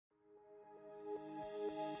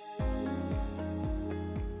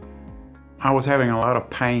I was having a lot of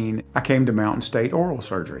pain. I came to Mountain State Oral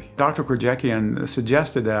Surgery. Dr. Krajekian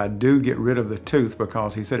suggested that I do get rid of the tooth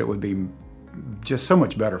because he said it would be just so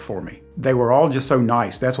much better for me. They were all just so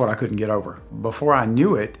nice. That's what I couldn't get over. Before I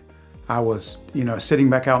knew it, I was, sitting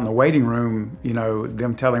back out in the waiting room,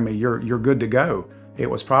 them telling me, you're good to go. It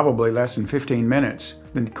was probably less than 15 minutes.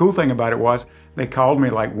 The cool thing about it was they called me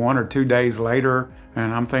like 1 or 2 days later,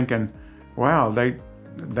 and I'm thinking, wow, they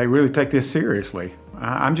really take this seriously.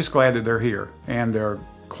 I'm just glad that they're here and they're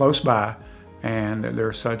close by and that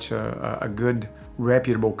they're such a good,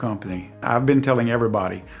 reputable company. I've been telling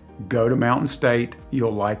everybody, go to Mountain State,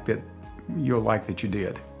 you'll like that you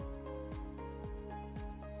did.